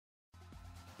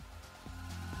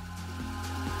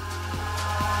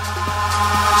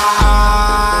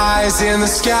in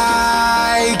the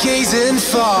sky, gazing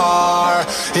far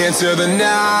into the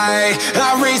night.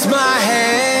 I raise my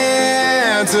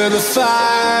hand to the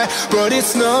fire, but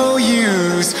it's no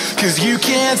use, 'cause you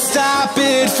can't stop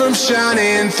it from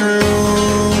shining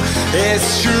through.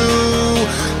 It's true,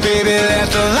 baby,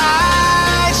 let the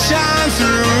light shine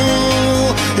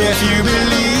through. If you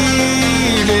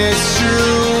believe it's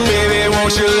true, baby,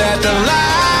 won't you let the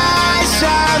light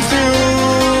shine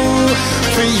through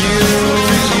for you,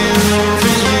 for you,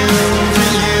 for you, for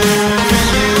you, for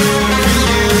you, for you,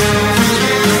 for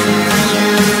you, for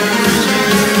you,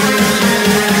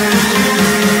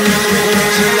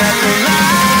 won't you let the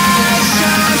light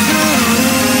shine through.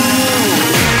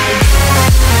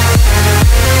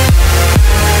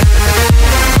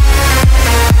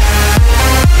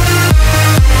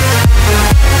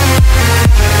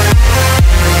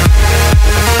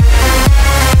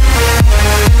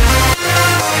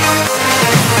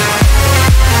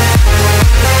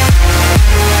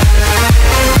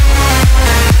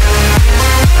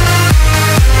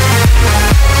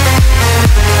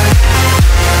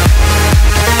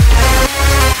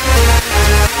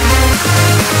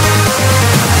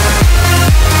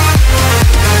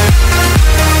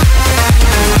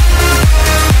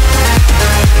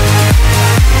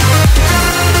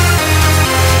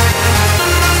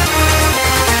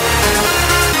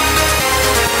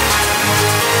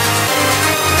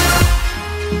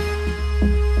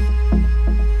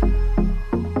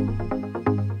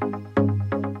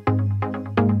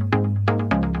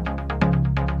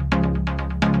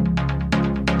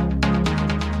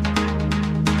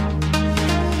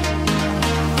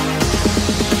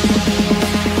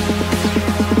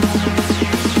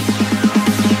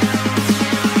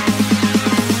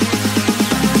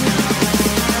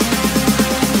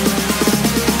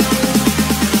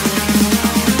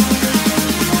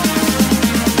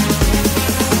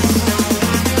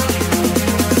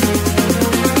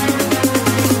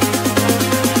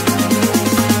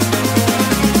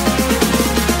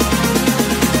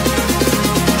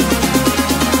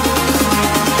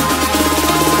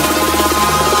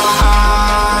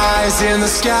 In the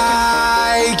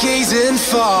sky, gazing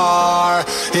far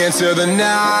into the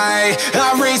night.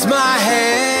 I raise my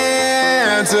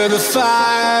hand to the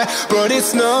fire, but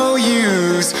it's no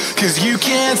use, 'cause you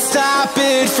can't stop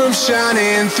it from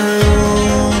shining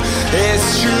through. It's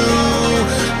true,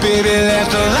 baby, let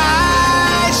the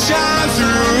light shine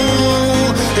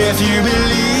through. If you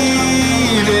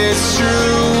believe it's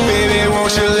true, baby,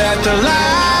 won't you let the light